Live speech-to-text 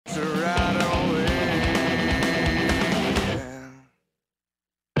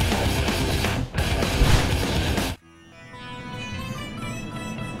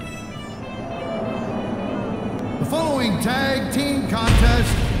tag team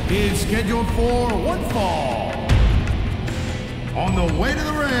contest is scheduled for one fall. On the way to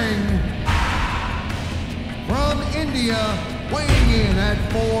the ring, from India, weighing in at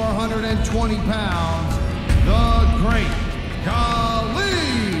 420 pounds, the great Khali.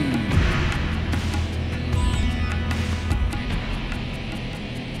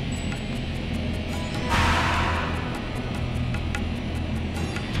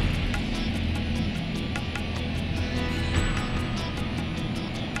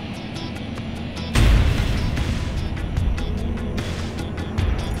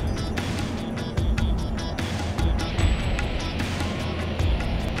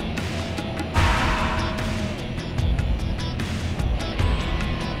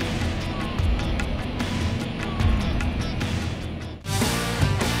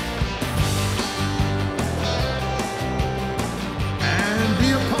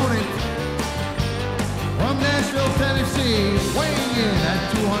 Tennessee, weighing in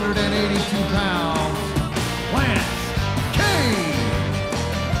at 282 pounds, Lance Cade.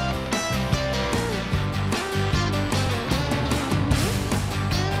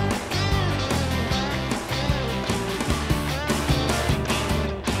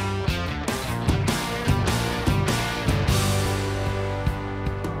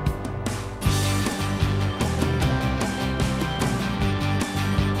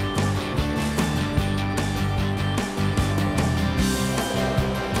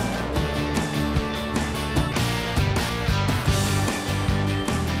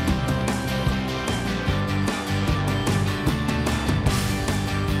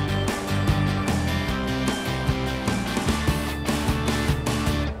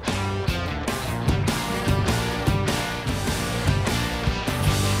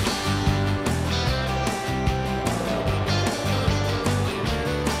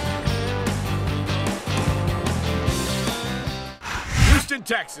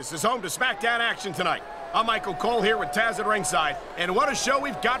 Texas is home to SmackDown action tonight. I'm Michael Cole here with Taz at ringside, and what a show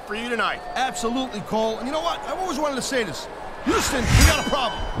we've got for you tonight. Absolutely, Cole. And you know what? I've always wanted to say this. Houston, we got a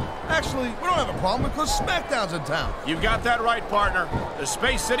problem. Actually, we don't have a problem because SmackDown's in town. You've got that right, partner. The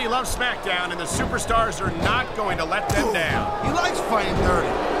Space City loves SmackDown, and the superstars are not going to let them down. He likes fighting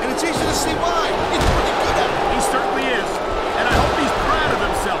dirty, and it's easy to see why. He's pretty good at it. He certainly is, and I hope he's proud of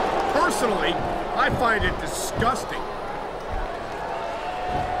himself. Personally, I find it disgusting.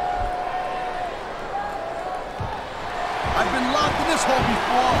 I've been locked in this hole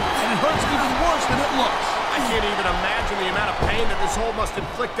before, and it hurts even worse than it looks. I can't even imagine the amount of pain that this hole must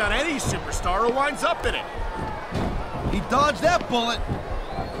inflict on any superstar who winds up in it. He dodged that bullet.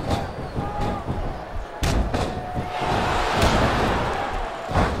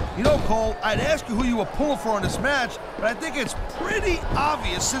 You know, Cole, I'd ask you who you were pulling for in this match, but I think it's pretty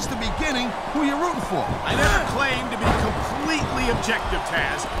obvious since the beginning who you're rooting for. I never claimed to be completely objective,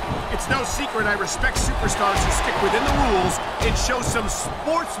 Taz. It's no secret I respect superstars who stick within the rules and show some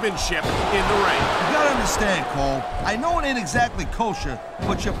sportsmanship in the ring. You gotta understand, Cole, I know it ain't exactly kosher,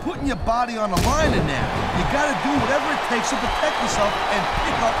 but you're putting your body on the line in there. You gotta do whatever it takes to protect yourself and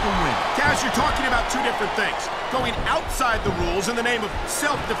pick up the win. Taz, you're talking about two different things. Going outside the rules in the name of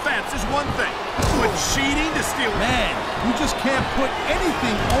self-defense is one thing, but cheating to steal... Man, you just can't put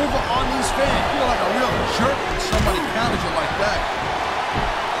anything over on these fans. You feel like a real jerk when somebody counters you like that.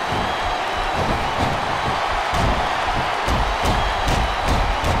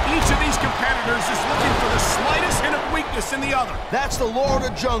 Each of these competitors is looking for the slightest hint of weakness in the other. That's the law of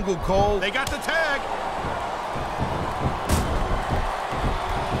the jungle, Cole. They got the tag.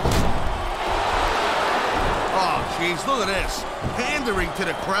 Oh, jeez, look at this. Pandering to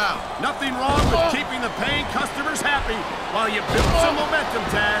the crowd. Nothing wrong with keeping the paying customers happy while you build some momentum,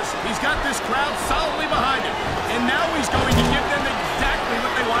 Taz. He's got this crowd solidly behind him, and now he's going to give them exactly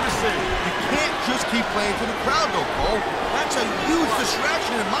what they want to see. You can't just keep playing to the crowd, though, Cole. That's a huge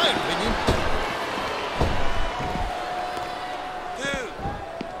distraction, in my opinion. Dude.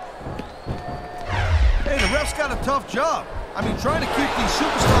 Hey, the ref's got a tough job. I mean, trying to keep these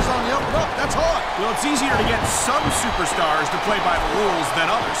superstars on the up and up, that's hard. Well, it's easier to get some superstars to play by the rules than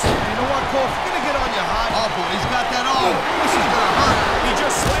others. You know what, Cole? If you're gonna get on your high... Oh, boy, he's got that arm. This is gonna hurt. He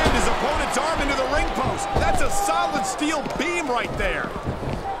just slammed his opponent's arm into the ring post. That's a solid steel beam right there.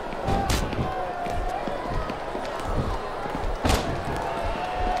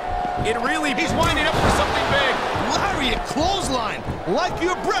 He's winding up for something big. Lariat clothesline. Like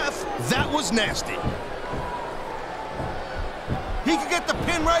your breath, that was nasty. He could get the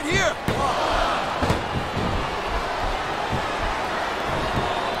pin right here.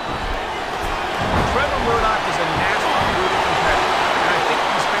 Trevor Murdoch is a nasty, brutal competitor, and I think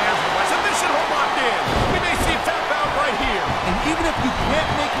these fans will like submission hold locked in. We may see a tap out right You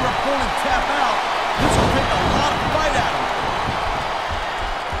can't make your opponent tap out. This will take a lot of fight out of him.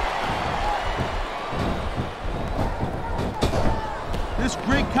 This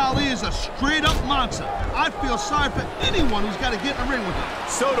great Khali is a straight-up monster. I feel sorry for anyone who's got to get in the ring with him.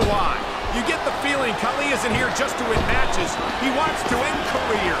 So do I. You get the feeling Khali isn't here just to win matches. He wants to end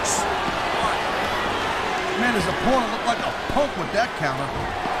careers. Man, his opponent looked like a punk with that counter.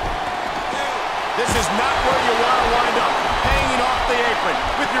 This is not where you want to wind up, hanging off the apron,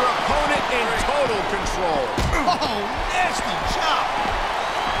 with your opponent in total control. Oh, nasty chop.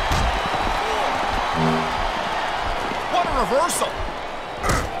 What a reversal.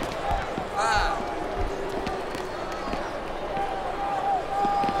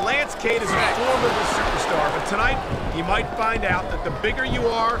 Cade is a formidable superstar, but tonight, you might find out that the bigger you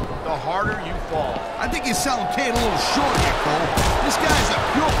are, the harder you fall. I think you're selling Cade a little short here, Cole. This guy's a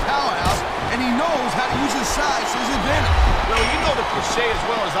pure powerhouse, and he knows how to use his size to his advantage. Well, you know the cliche as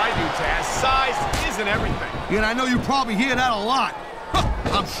well as I do, Taz. Size isn't everything. Yeah, and I know you probably hear that a lot.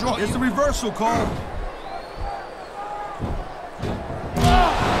 I'm sure. Here's the reversal, Cole.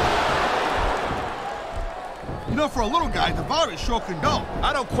 You know, for a little guy, Daivari sure can go.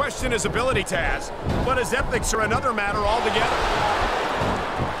 I don't question his ability, Taz, but his ethics are another matter altogether.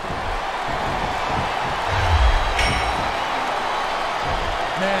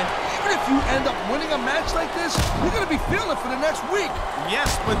 Man, even if you end up winning a match like this, you're going to be feeling it for the next week.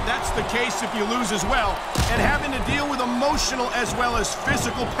 Yes, but that's the case if you lose as well. And having to deal with emotional as well as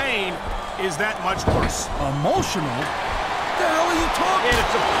physical pain is that much worse. Emotional? What the hell are you talking? And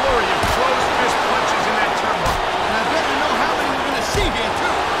it's a flurry of closed fist punches in that turnbuckle. And I bet you know how many we're going to see here,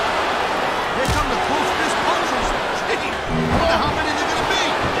 too. Here come the closed fist punches. Gee, I wonder how many they're going to be.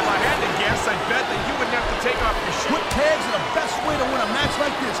 If I had to guess, I'd bet that you wouldn't have to take off your shoes. Quick tags are the best way to win a match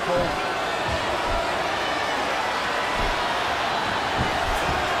like this, Cole.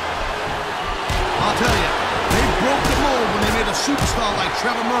 I'll tell you, they broke the mold when they made a superstar like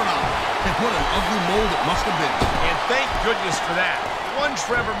Trevor Murdoch. And what an ugly mold it must have been. And thank goodness for that. One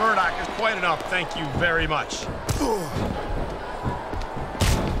Trevor Murdoch is quite enough, thank you very much.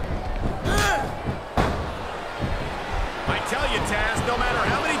 I tell you, Taz, no matter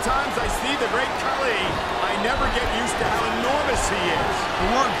how many times I see the great Khali, I never get used to how enormous he is. The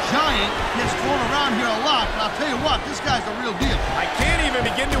word giant gets thrown around here a lot, but I'll tell you what, this guy's the real deal. I can't even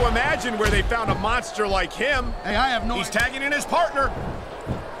begin to imagine where they found a monster like him. Hey, I have no... He's tagging in his partner.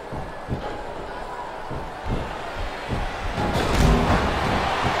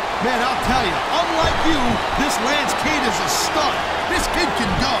 Man, I'll tell you, unlike you, this Lance Cade is a stud. This kid can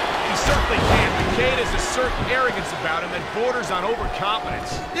go. He certainly can, but Cade has a certain arrogance about him that borders on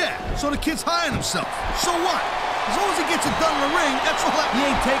overconfidence. Yeah, so the kid's high on himself. So what? As long as he gets it done in the ring, that's all that... He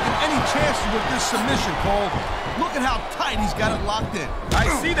ain't taking any chances with this submission, Cole. Look at how tight he's got it locked in. I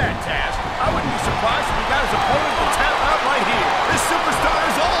see that, Taz. I wouldn't be surprised if he got his opponent to tap out right here. This superstar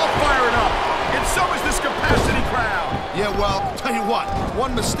is all firing up. And so is this capacity crowd. Yeah, well, tell you what,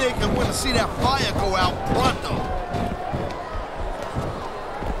 one mistake and we're going to see that fire go out pronto.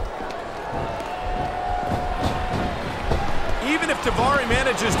 Even if Daivari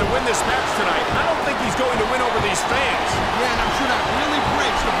manages to win this match tonight, I don't think he's going to win over these fans. Yeah, and I'm sure that really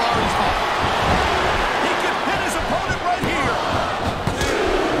breaks Daivari's heart. He could pin his opponent right here.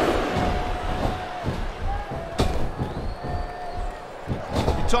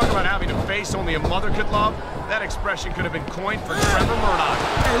 You talk about having a face only a mother could love? That expression could have been coined for Trevor Murdoch.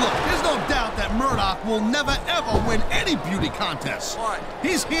 Hey, look, there's no doubt that Murdoch will never, ever win any beauty contest.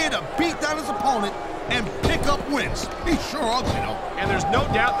 He's here to beat down his opponent and pick up wins. He's sure ugly, though. And there's no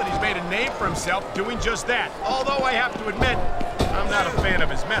doubt that he's made a name for himself doing just that. Although I have to admit, I'm not a fan of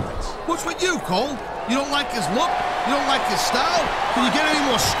his methods. What's with you, Cole? You don't like his look? You don't like his style? Can you get any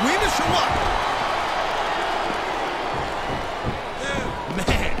more squeamish or what?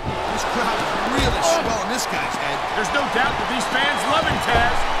 Man, this crowd is really swelling this guy's head. There's no doubt that these fans love him,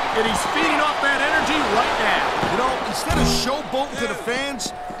 Taz, and he's feeding off that energy right now. You know, instead of showboating to the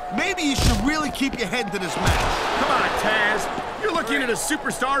fans, maybe you should really keep your head to this match. Come on, Taz. You're looking at a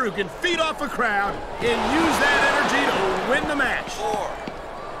superstar who can feed off a crowd and use that energy to win the match.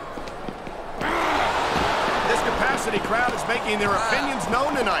 This capacity crowd is making their opinions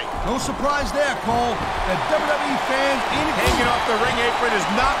known tonight. No surprise there, Cole. The WWE fans ain't hanging off the ring apron is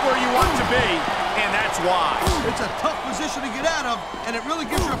not where you want to be, and that's why. It's a tough position to get out of, and it really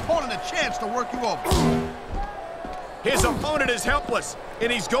gives your opponent a chance to work you over. His opponent is helpless,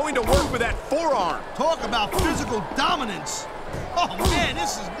 and he's going to work with that forearm. Talk about physical dominance. Oh, man,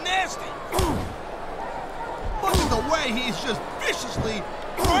 this is nasty. Look at the way he's just viciously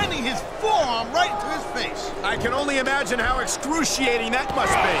grinding his forearm right into his face. I can only imagine how excruciating that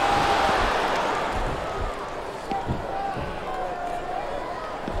must be.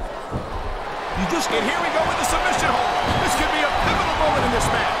 And here we go with the submission hold. This could be a pivotal moment in this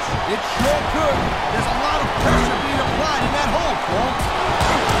match. It sure could. There's a lot of pressure being applied in that hold, Cole.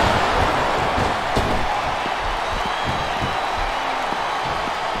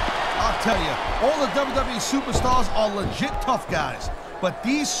 I'll tell you, all the WWE superstars are legit tough guys. But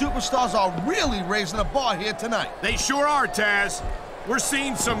these superstars are really raising the bar here tonight. They sure are, Taz. We're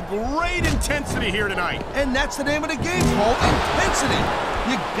seeing some great intensity here tonight. And that's the name of the game, Cole, intensity.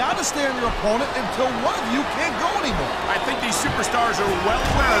 You gotta stay on your opponent until one of you can't go anymore. I think these superstars are well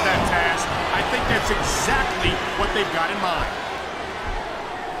aware of that, Taz. I think that's exactly what they've got in mind.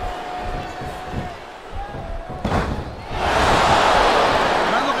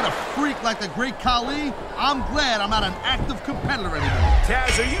 When I look at a freak like the great Khali, I'm glad I'm not an active competitor anymore.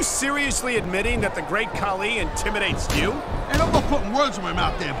 Taz, are you seriously admitting that the great Khali intimidates you? And I'm not putting words in my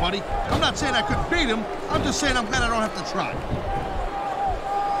mouth there, buddy. I'm not saying I could beat him. I'm just saying I'm glad I don't have to try.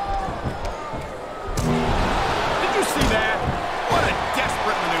 See that? What a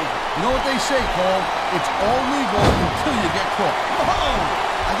desperate maneuver. You know what they say, Cole? It's all legal until you get caught. Whoa!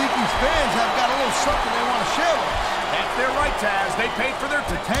 I think these fans have got a little something they want to share with us. That's their right, Taz. They paid for their...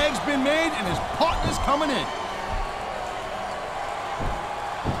 The tag's been made and his partner's coming in.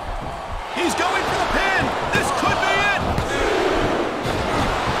 He's going for the pin. This could be it.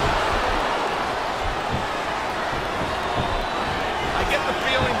 I get the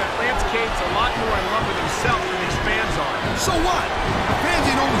feeling that Lance Cade's a lot more in love with himself than these fans are. So what? The fans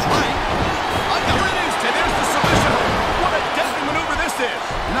ain't always right. Here it is, Ted. There's the submission hold. What a deadly maneuver this is.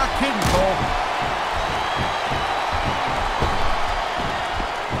 You're not kidding, Cole.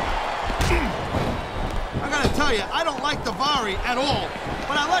 I gotta tell you, I don't like Daivari at all,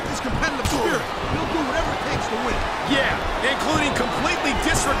 but I like his competitive spirit. He'll do whatever it takes to win. Yeah, including completely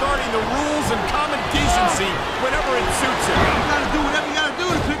disregarding the rules and common decency whenever it suits him. You gotta do whatever you gotta do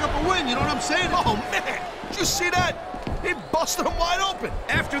to pick up a win, you know what I'm saying? Oh, man! Did you see that? He busted him wide open.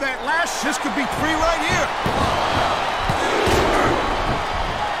 After that last This could be 3 right here.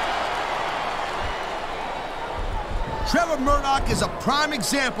 Trevor Murdoch is a prime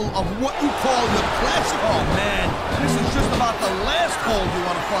example of what you call your classic. Oh, man, this is just about the last hole you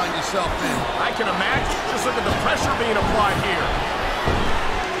want to find yourself in. I can imagine. Just look at the pressure being applied here.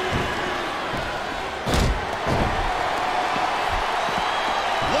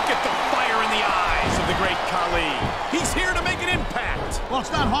 Look at the fire in the eyes of the great Khali. He's here to make an impact. Well,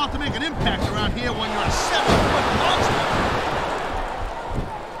 it's not hard to make an impact around here when you're a 7-foot monster.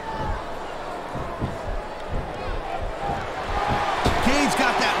 Cade's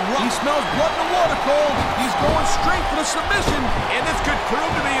got that rough. He smells blood in the water, Cole. He's going straight for the submission. And this could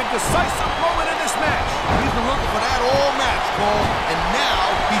prove to be a decisive moment in this match. He's been looking for that all match, Cole, and now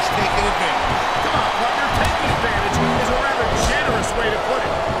he's taking advantage. Come on, partner. Taking advantage is a rather generous way to put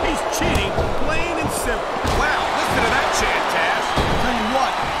it. He's cheating, plain and simple. Wow, listen to that chant, Taz. I'll tell you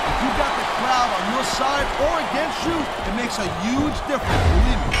what, if you got the crowd on your side or against you, it makes a huge difference,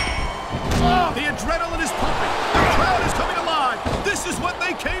 believe me. Oh, the adrenaline is pumping. The crowd is coming alive. This is what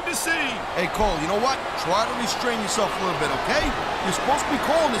they came to see. Hey, Cole, you know what? Try to restrain yourself a little bit, okay? You're supposed to be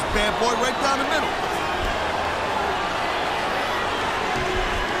calling this bad boy right down the middle.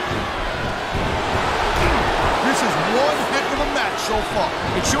 This is one heck of a match so far.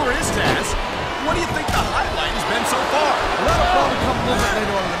 It sure is, Taz. What do you think the highlight has been so far? Well, that'll probably come a little bit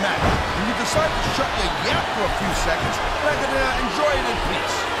later on in the match. When you decide to shut your yap for a few seconds, but I can enjoy it in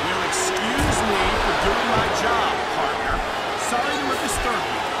peace. You'll excuse me for doing my job, partner. Sorry to disturb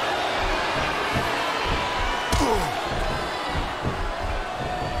you.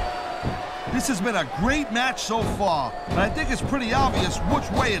 This has been a great match so far, but I think it's pretty obvious which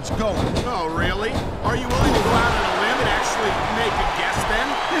way it's going. Oh, really? Are you willing to go out on a limb and actually make a guess then?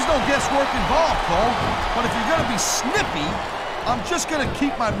 There's no guesswork involved, Cole. But if you're going to be snippy, I'm just going to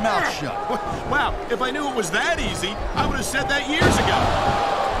keep my mouth shut. Wow, if I knew it was that easy, I would have said that years ago.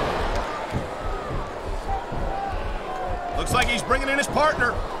 Looks like he's bringing in his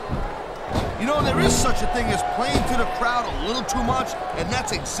partner. You know, there is such a thing as playing to the crowd a little too much, and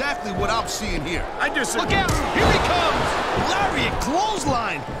that's exactly what I'm seeing here. I disagree. Look out! Here he comes! Lariat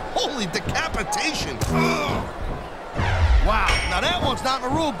clothesline! Holy decapitation! Ugh. Wow, now that one's not in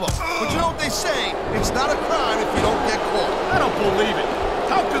the rule book. But you know what they say? It's not a crime if you don't get caught. I don't believe it.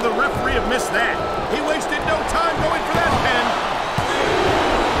 How could the referee have missed that? He wasted no time going for that pin.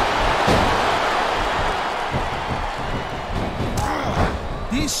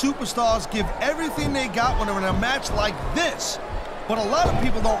 These superstars give everything they got when they're in a match like this. But a lot of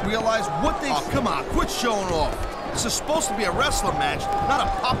people don't realize what they... Oh, come on, quit showing off. This is supposed to be a wrestling match, not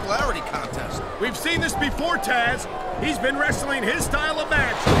a popularity contest. We've seen this before, Taz. He's been wrestling his style of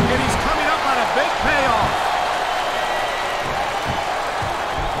match, and he's coming up on a big payoff.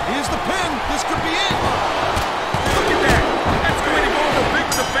 Here's the pin. This could be it. Look at that. That's going to go over big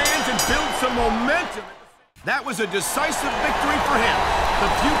to the fans and build some momentum. That was a decisive victory for him.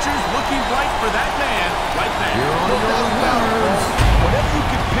 The future's looking bright for that man right there. Here are your winners. Whenever you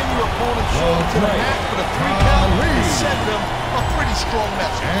can pin your opponent's shoulder to the mat for the 3 count, you send them a pretty strong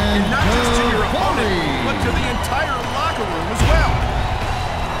message. And not just to your opponent, but to the entire locker room as well.